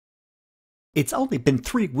It's only been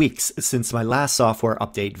 3 weeks since my last software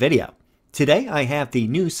update video. Today I have the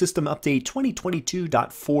new system update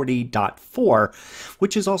 2022.40.4,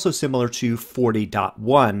 which is also similar to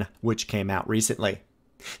 40.1, which came out recently.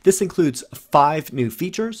 This includes 5 new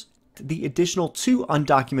features. The additional 2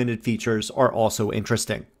 undocumented features are also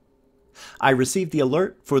interesting. I received the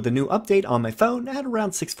alert for the new update on my phone at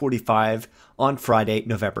around 6:45 on Friday,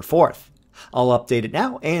 November 4th. I'll update it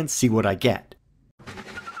now and see what I get.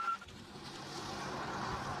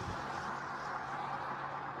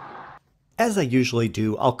 As I usually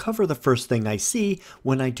do, I'll cover the first thing I see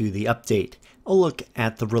when I do the update. I'll look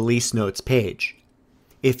at the release notes page.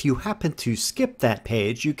 If you happen to skip that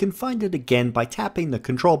page, you can find it again by tapping the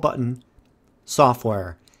control button,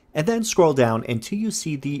 software, and then scroll down until you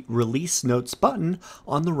see the release notes button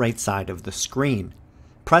on the right side of the screen.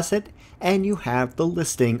 Press it and you have the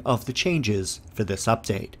listing of the changes for this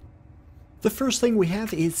update. The first thing we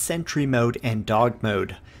have is Sentry mode and dog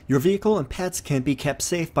mode. Your vehicle and pets can be kept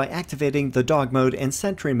safe by activating the dog mode and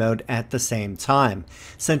Sentry mode at the same time.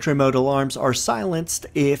 Sentry mode alarms are silenced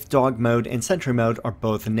if dog mode and Sentry mode are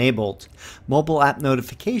both enabled. Mobile app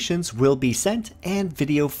notifications will be sent and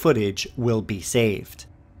video footage will be saved.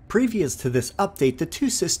 Previous to this update, the two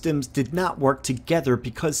systems did not work together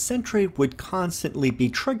because Sentry would constantly be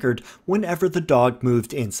triggered whenever the dog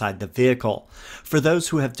moved inside the vehicle. For those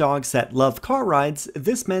who have dogs that love car rides,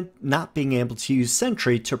 this meant not being able to use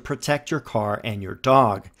Sentry to protect your car and your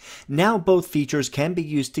dog. Now both features can be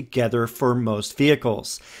used together for most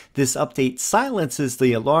vehicles. This update silences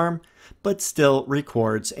the alarm, but still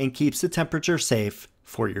records and keeps the temperature safe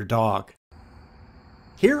for your dog.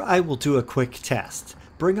 Here I will do a quick test.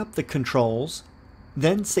 Bring up the controls,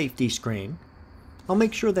 then safety screen. I'll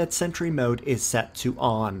make sure that Sentry mode is set to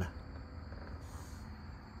on.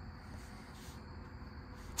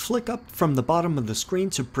 Flick up from the bottom of the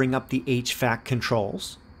screen to bring up the HVAC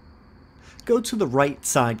controls. Go to the right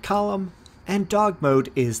side column, and dog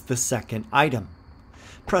mode is the second item.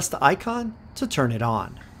 Press the icon to turn it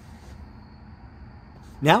on.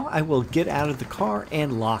 Now I will get out of the car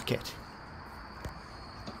and lock it.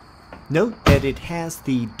 Note that it has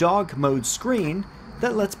the dog mode screen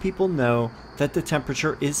that lets people know that the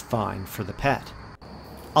temperature is fine for the pet.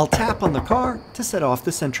 I'll tap on the car to set off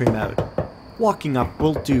the Sentry mode. Walking up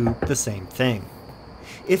will do the same thing.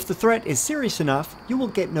 If the threat is serious enough, you will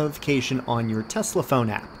get notification on your Tesla phone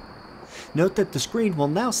app. Note that the screen will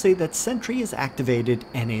now say that Sentry is activated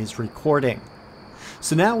and is recording.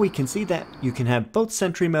 So now we can see that you can have both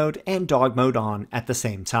Sentry mode and dog mode on at the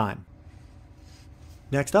same time.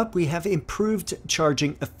 Next up, we have improved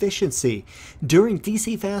charging efficiency. During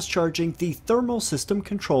DC fast charging, the thermal system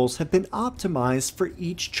controls have been optimized for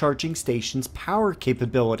each charging station's power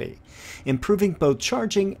capability, improving both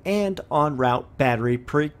charging and en-route battery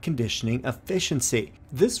preconditioning efficiency.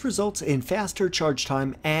 This results in faster charge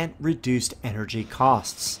time and reduced energy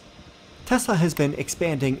costs. Tesla has been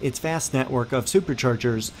expanding its vast network of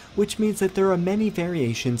superchargers, which means that there are many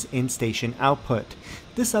variations in station output.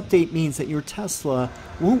 This update means that your Tesla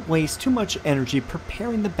won't waste too much energy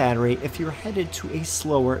preparing the battery if you're headed to a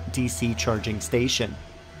slower DC charging station.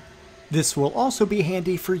 This will also be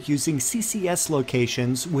handy for using CCS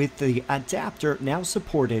locations with the adapter now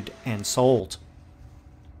supported and sold.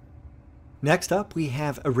 Next up, we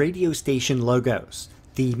have radio station logos.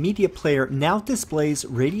 The media player now displays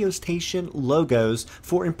radio station logos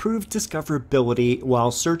for improved discoverability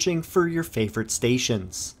while searching for your favorite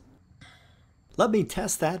stations. Let me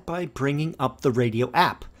test that by bringing up the radio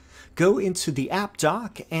app. Go into the app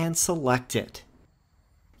dock and select it.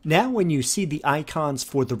 Now when you see the icons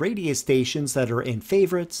for the radio stations that are in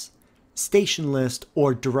favorites, station list,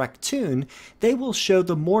 or direct tune, they will show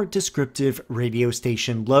the more descriptive radio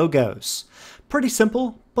station logos. Pretty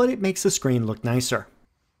simple, but it makes the screen look nicer.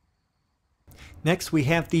 Next, we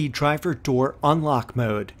have the driver door unlock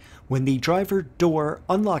mode. When the driver door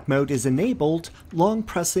unlock mode is enabled, long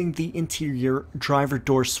pressing the interior driver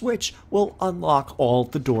door switch will unlock all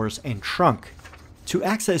the doors and trunk. To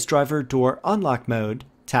access driver door unlock mode,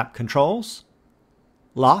 tap Controls,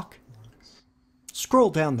 Lock, scroll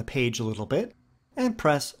down the page a little bit, and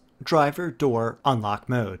press driver door unlock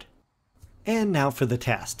mode. And now for the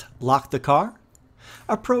test. Lock the car,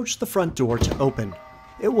 approach the front door to open.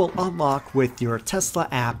 It will unlock with your Tesla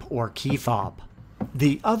app or key fob.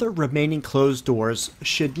 The other remaining closed doors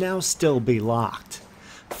should now still be locked.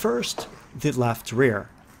 First, the left rear,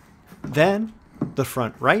 then the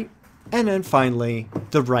front right, and then finally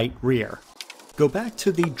the right rear. Go back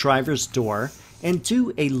to the driver's door and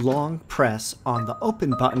do a long press on the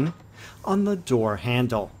open button on the door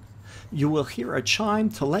handle. You will hear a chime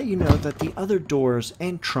to let you know that the other doors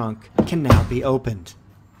and trunk can now be opened.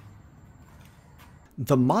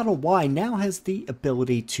 The Model Y now has the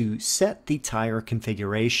ability to set the tire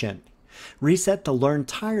configuration. Reset the Learn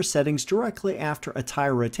Tire settings directly after a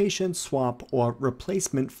tire rotation, swap, or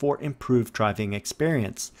replacement for improved driving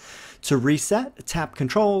experience. To reset, tap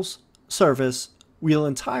Controls, Service, Wheel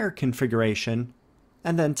and Tire Configuration,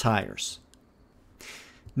 and then Tires.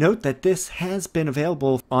 Note that this has been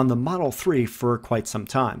available on the Model 3 for quite some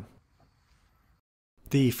time.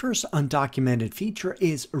 The first undocumented feature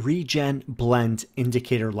is Regen Blend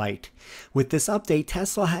Indicator light. With this update,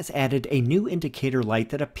 Tesla has added a new indicator light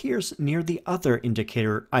that appears near the other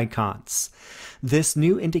indicator icons. This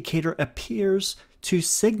new indicator appears to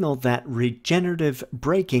signal that regenerative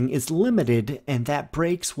braking is limited and that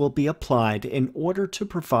brakes will be applied in order to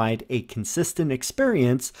provide a consistent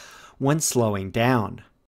experience when slowing down.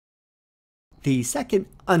 The second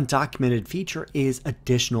undocumented feature is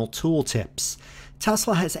additional tooltips.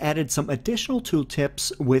 Tesla has added some additional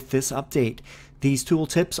tooltips with this update. These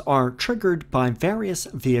tooltips are triggered by various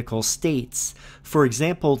vehicle states. For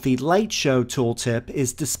example, the Light Show tooltip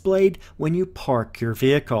is displayed when you park your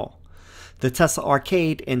vehicle. The Tesla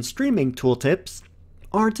Arcade and Streaming tooltips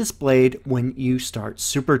are displayed when you start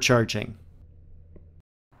supercharging.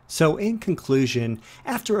 So in conclusion,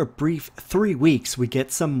 after a brief 3 weeks, we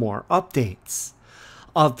get some more updates.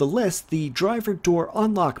 Of the list, the driver door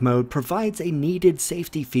unlock mode provides a needed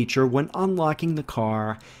safety feature when unlocking the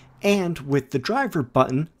car, and with the driver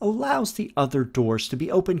button allows the other doors to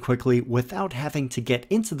be opened quickly without having to get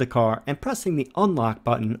into the car and pressing the unlock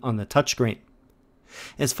button on the touchscreen.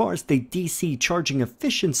 As far as the DC charging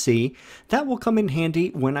efficiency, that will come in handy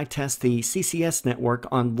when I test the CCS network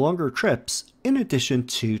on longer trips in addition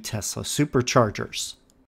to Tesla superchargers.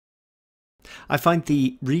 I find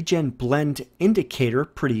the Regen Blend Indicator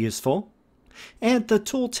pretty useful, and the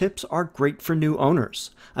tooltips are great for new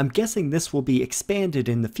owners. I'm guessing this will be expanded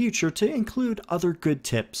in the future to include other good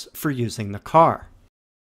tips for using the car.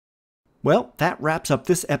 Well, that wraps up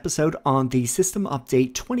this episode on the System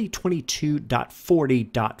Update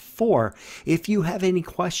 2022.40.4. If you have any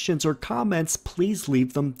questions or comments, please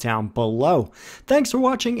leave them down below. Thanks for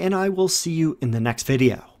watching, and I will see you in the next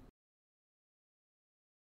video.